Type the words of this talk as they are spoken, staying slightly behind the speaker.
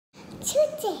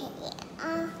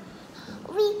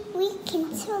we can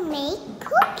to make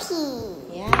cookie.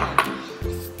 Yeah.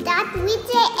 Start with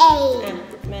the egg.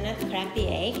 Mana crack the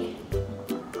egg.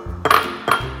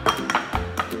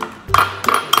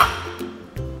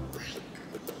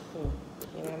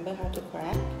 Remember how to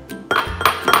crack?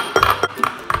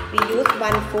 We use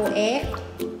 1 full egg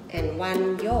and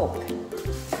 1 yolk.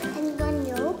 And 1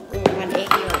 yolk. 1 egg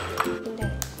yolk.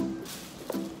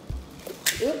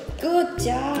 Good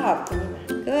job.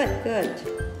 Good. Okay.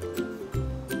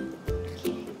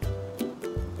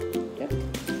 Good.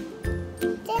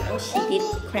 Now she did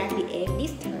crack the egg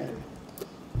this time.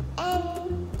 And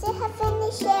do you have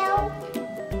any shell?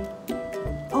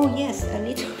 Oh yes, a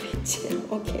little bit shell.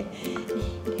 Okay.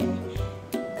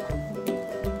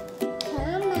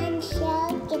 Come on, shell,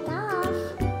 get off.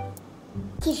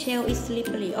 The shell is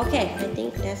slippery. Okay, I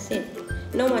think that's it.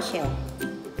 No more shell.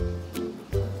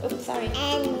 Oops, sorry.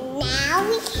 And now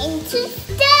we came to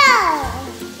stove.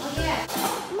 Oh yeah.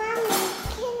 Mommy,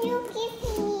 can you give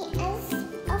me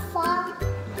a fork?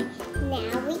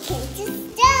 Now we came to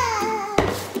stove.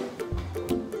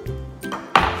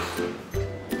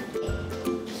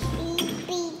 Beep,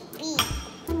 beep, beep.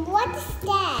 What is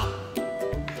that?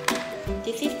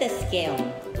 This is the scale.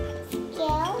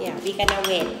 Scale? Yeah, we're gonna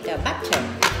weigh the butter.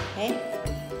 Okay.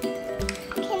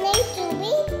 Can I do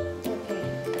it? Okay.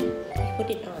 Put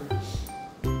it on.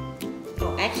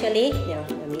 Oh, actually, เดี๋ยว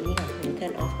มามินี่ค่ะมัน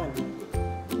turn off ก่อน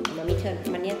มามิ turn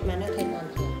มันเนี่ยมันน่า turn on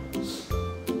ค่ะ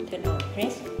turn on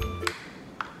press.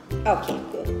 Okay,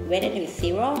 good. When it is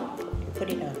 0, put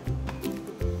it on.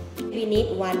 We need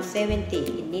 170.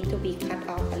 It need to be cut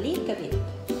off a little bit.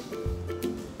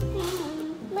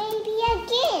 Maybe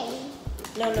again.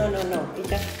 No. We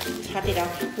just cut it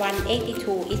off.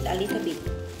 182 is a little bit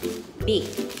big.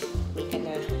 We can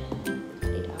cut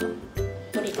it off.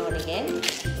 Put it on again.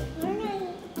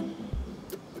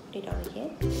 Put it on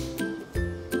again.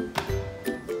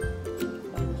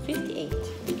 158.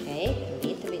 Okay, a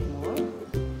little bit more.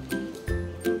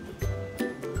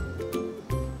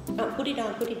 Oh, put it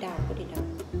down. 158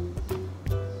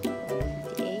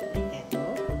 like that, no?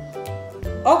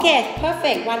 Okay,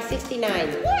 perfect. 169.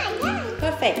 Yeah.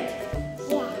 Perfect.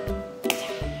 Yeah.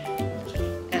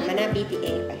 Mana beat the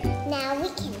egg ไป Now we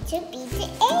can to beat the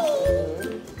egg.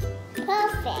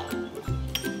 Perfect.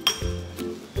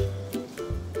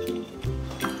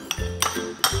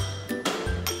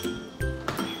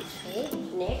 Okay,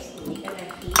 next we're gonna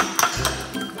heat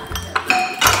butter.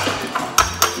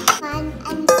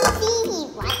 And see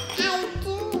what I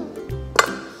do.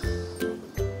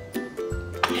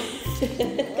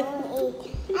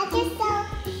 I just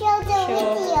show the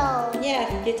video. Yeah,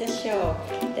 you just show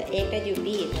the egg that you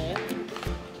beat, huh?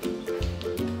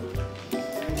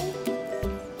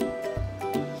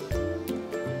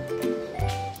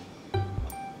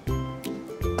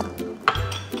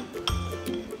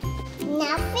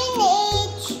 Now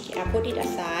finish. Okay, I'll put it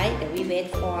aside and we wait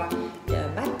for the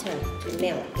butter to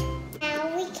melt. Now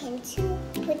we can to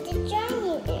put the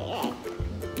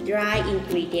Dry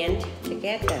ingredient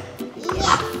together.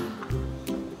 Yeah.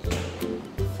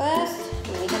 First,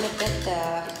 we're gonna get the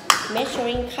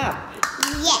measuring cup.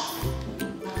 Yes.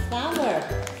 Flour,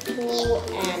 2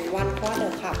 and 1/4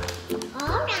 cup.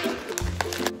 Alright.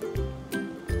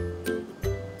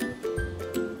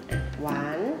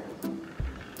 1.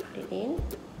 Put it in.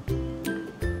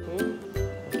 Okay.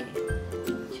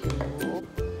 2.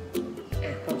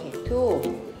 Okay, 2.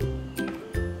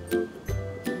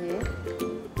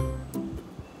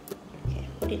 Okay,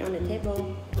 put it on the table.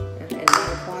 And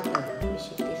 1/4, which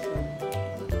is this one.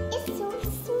 It's so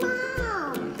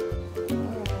small.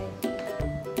 Alright.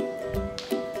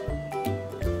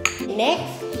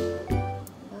 Next,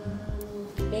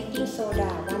 baking soda,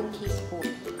 1 teaspoon.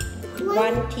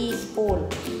 1 teaspoon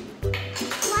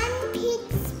 1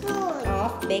 teaspoon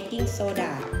of baking soda.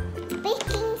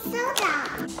 baking soda.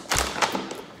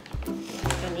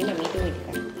 อันนี้มามีดูดีก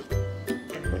ว่า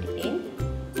put it in.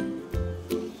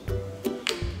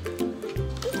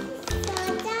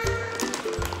 Soda.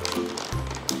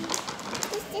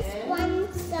 This is 1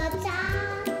 soda.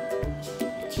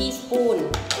 Teaspoon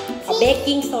of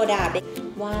baking soda.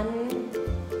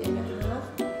 1.5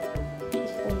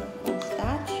 teaspoon of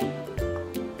cornstarch.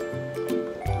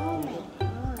 Oh my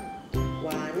god.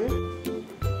 1.5.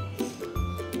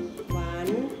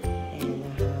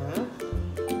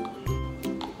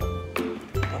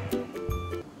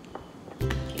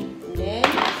 Okay, then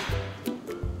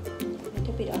a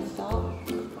little bit of salt,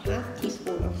 half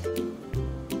teaspoon of.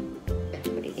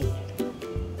 Put it in.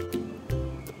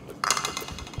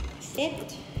 That's it.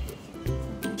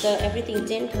 Stir everything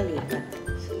gently, but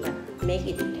make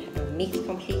it mix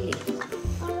completely.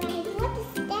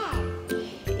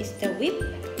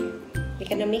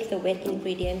 gonna mix the wet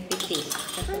ingredient with this.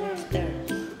 Just gonna stir.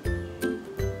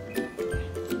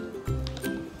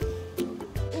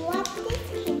 What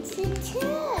this can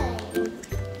turn?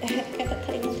 Gonna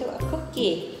turn into a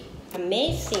cookie.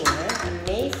 Amazing, huh?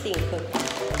 Amazing cookie.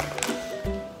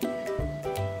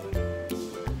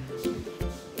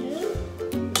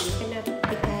 We're gonna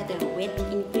prepare the wet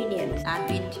ingredients. Start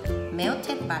with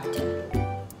melted butter.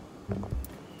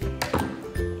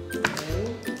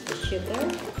 Sugar.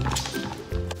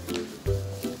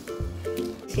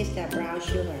 This is the brown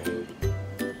sugar.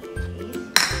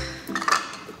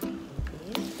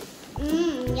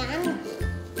 Yummy.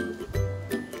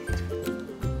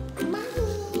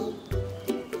 Mommy.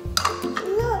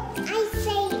 Look, I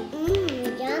say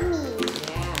yummy.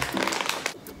 Yeah.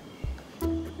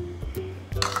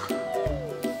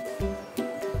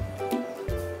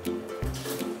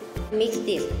 Mix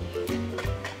this.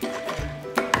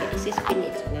 This is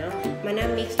finished now. Mana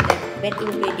mix the wet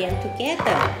ingredient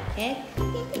together. Okay.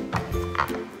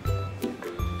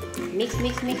 Mix.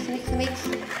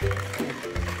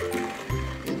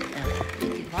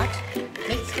 What?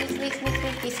 Mix.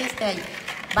 This is the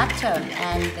butter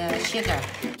and the sugar.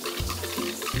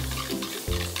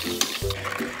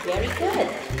 Very good.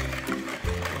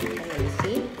 Okay,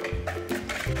 see?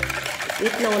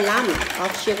 With no lump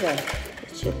of sugar,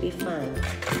 it should be fine.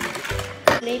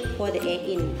 Let's pour the egg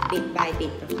in bit by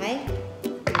bit, okay?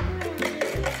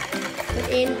 Put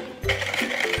in.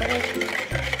 Put it.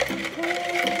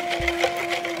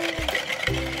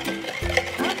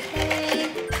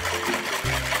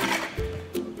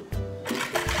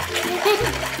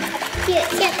 Cute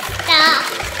stuff.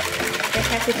 Just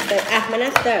have to stir. Mana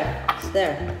stir.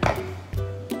 Stir.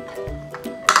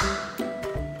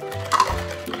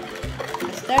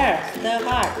 Stir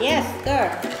hard. Yes, stir.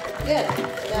 Good.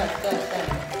 Stir.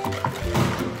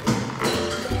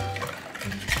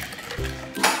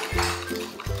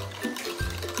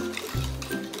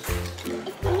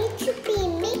 It needs to be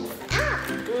mixed up.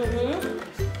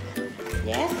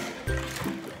 Yes.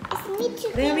 It needs to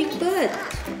be Very mixed good. up.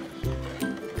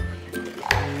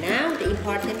 Now the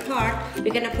important part,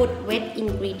 we're gonna put wet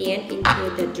ingredient into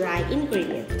the dry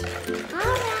ingredient.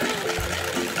 Alright.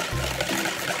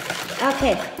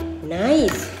 Okay,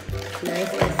 nice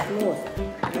and smooth.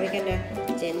 Now we're gonna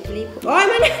gently put, oh, I'm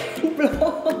gonna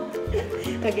blow.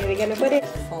 Okay, we're gonna put it.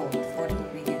 Fold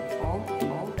ingredient. Fold.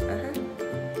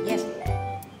 Yes.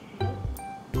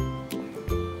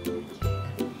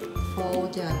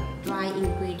 Fold the dry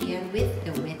ingredient with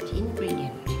the wet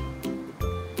ingredient.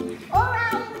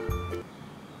 Alright.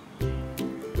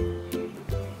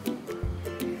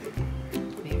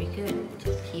 Very good.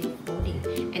 Just keep folding,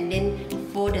 and then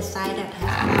fold the side that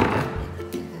has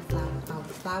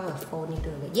flour. Fold into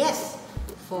it. Yes.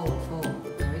 Fold.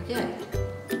 Very good.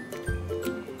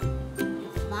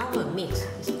 Flour mix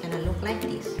is gonna look like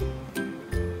this.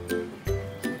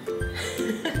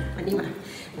 วันนี้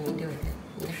ดูนี่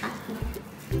นะคะ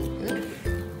Good.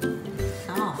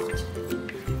 Soft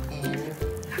and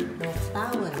no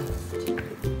flour left.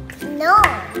 No.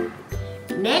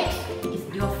 Next is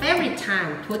your favorite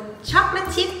time. Put chocolate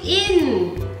chip in.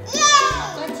 Yay.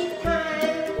 Chocolate chip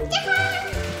time.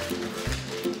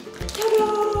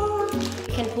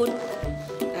 You can put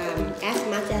as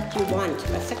much as you want,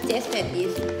 but suggested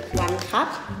is 1 cup,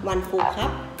 1 full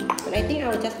cup. But I think I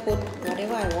will just put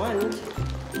whatever I want.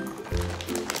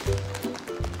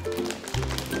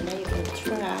 And then you can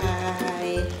try.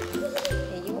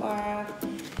 Here you are.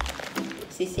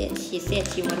 She said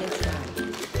she wanted to try.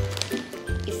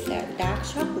 It's a dark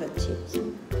chocolate chips.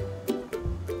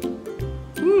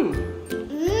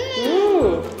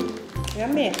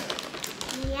 Yummy.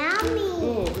 Yummy.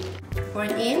 Pour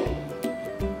it in.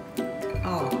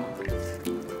 Oh.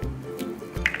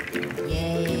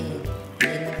 Yay.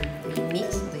 Then we mix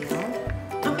well.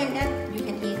 Okay, then you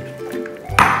can eat.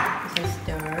 You can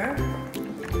stir.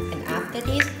 And after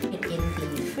this, put it in the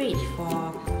fridge for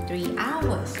 3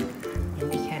 hours. And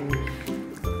we can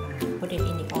put it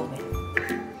in the oven.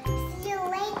 See you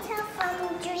later from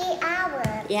 3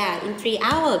 hours. Yeah, in 3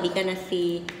 hours, we're gonna see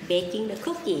baking the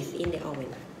cookies in the oven.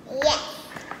 Yes.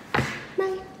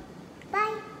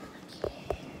 Bye.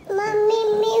 Mommy.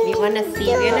 We wanna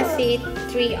see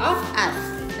 3 of us.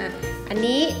 อัน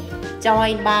นี้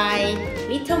joined by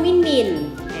Little Min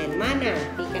and Mana.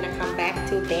 We're gonna come back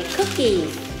to bake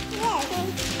cookies. Yes.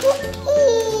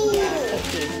 Cookies. Yeah,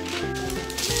 cookies.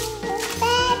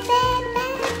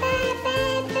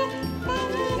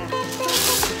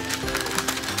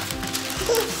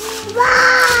 Wow!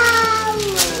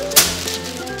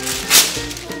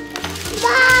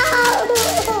 Wow!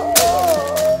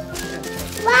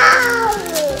 Wow!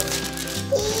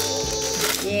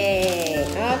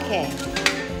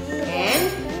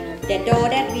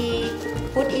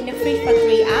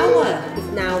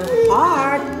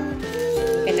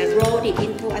 roll it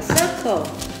into a circle.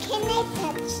 Can I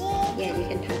touch it? Yeah, you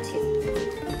can touch it.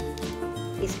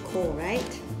 It's cold,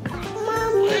 right?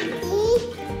 Mommy.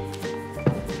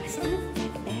 It's not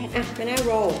that bad. Ah, when I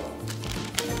roll,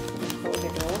 hold the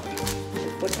door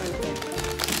and put on here.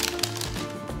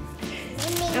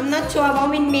 I'm not sure about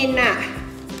Min Min.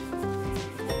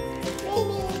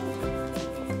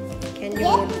 Can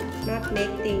you not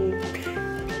make things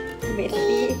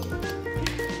messy?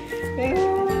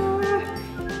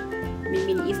 Min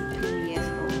Min is 2 years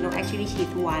old. No, actually she's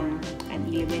 1 and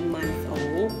 11 months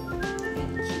old.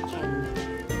 And she can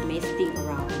mess things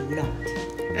around a lot.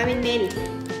 Min Min,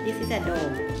 this is a doll.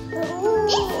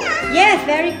 Yes,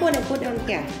 very good. And put on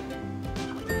here.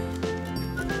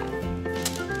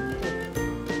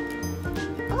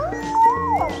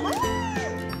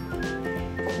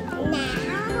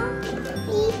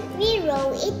 We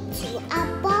roll it to a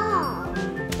ball.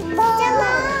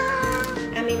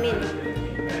 Min Min,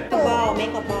 a ball,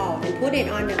 make a ball and put it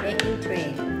on the baking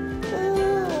tray.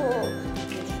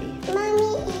 Let's see.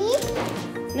 Mommy, eat.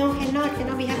 No, cannot.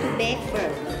 We have to bake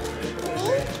first.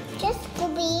 Just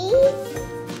squeeze.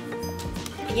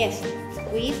 Yes,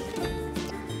 squeeze.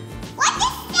 What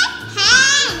is that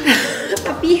hand?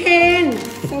 Puppy hand,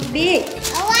 so big.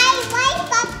 Why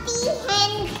puppy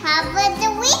hand cover the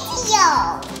video?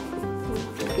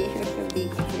 Puppy has a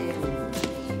big hand.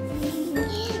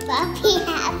 Puppy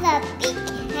has a big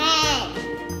hand.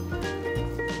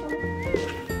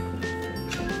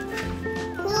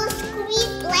 Who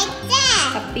squeeze like that?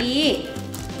 Puppy.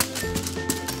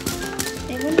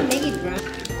 They want to make it rough.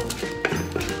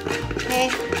 Okay.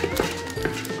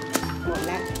 หมดแ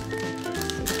ล้ว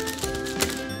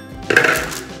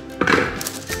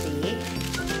สี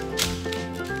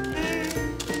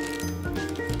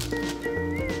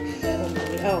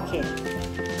Okay.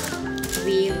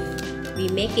 We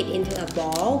make it into a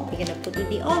ball. We're gonna put it in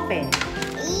the oven.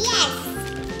 Yes.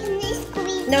 Can I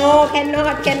squeeze? No,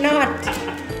 cannot.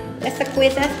 Let's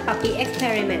squeeze that puppy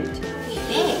experiment.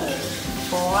 Bake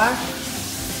for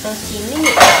 13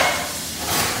 minutes.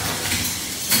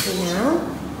 So now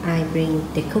I bring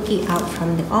the cookie out from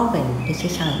the oven. This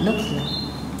is how it looks like.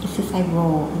 This is I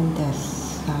roll in this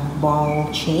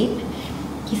ball shape.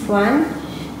 This one,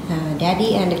 Daddy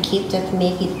and the kid just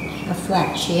make it a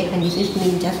flat shape, and this is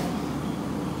me just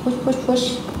push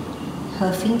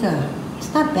her finger.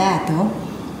 It's not bad though.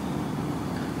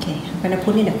 Okay, I'm gonna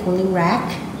put in a cooling rack,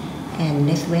 and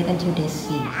let's wait until they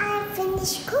see. I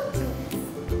finished cooking.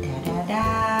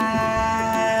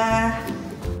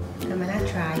 I'm gonna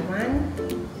try one.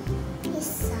 It's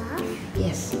soft.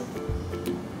 Yes.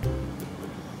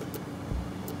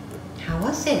 How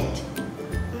was it?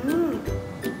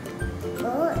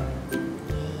 Good.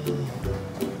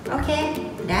 Okay,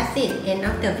 that's it. End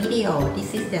of the video.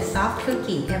 This is the soft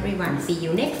cookie. Everyone, see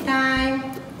you next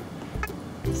time.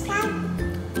 Stop.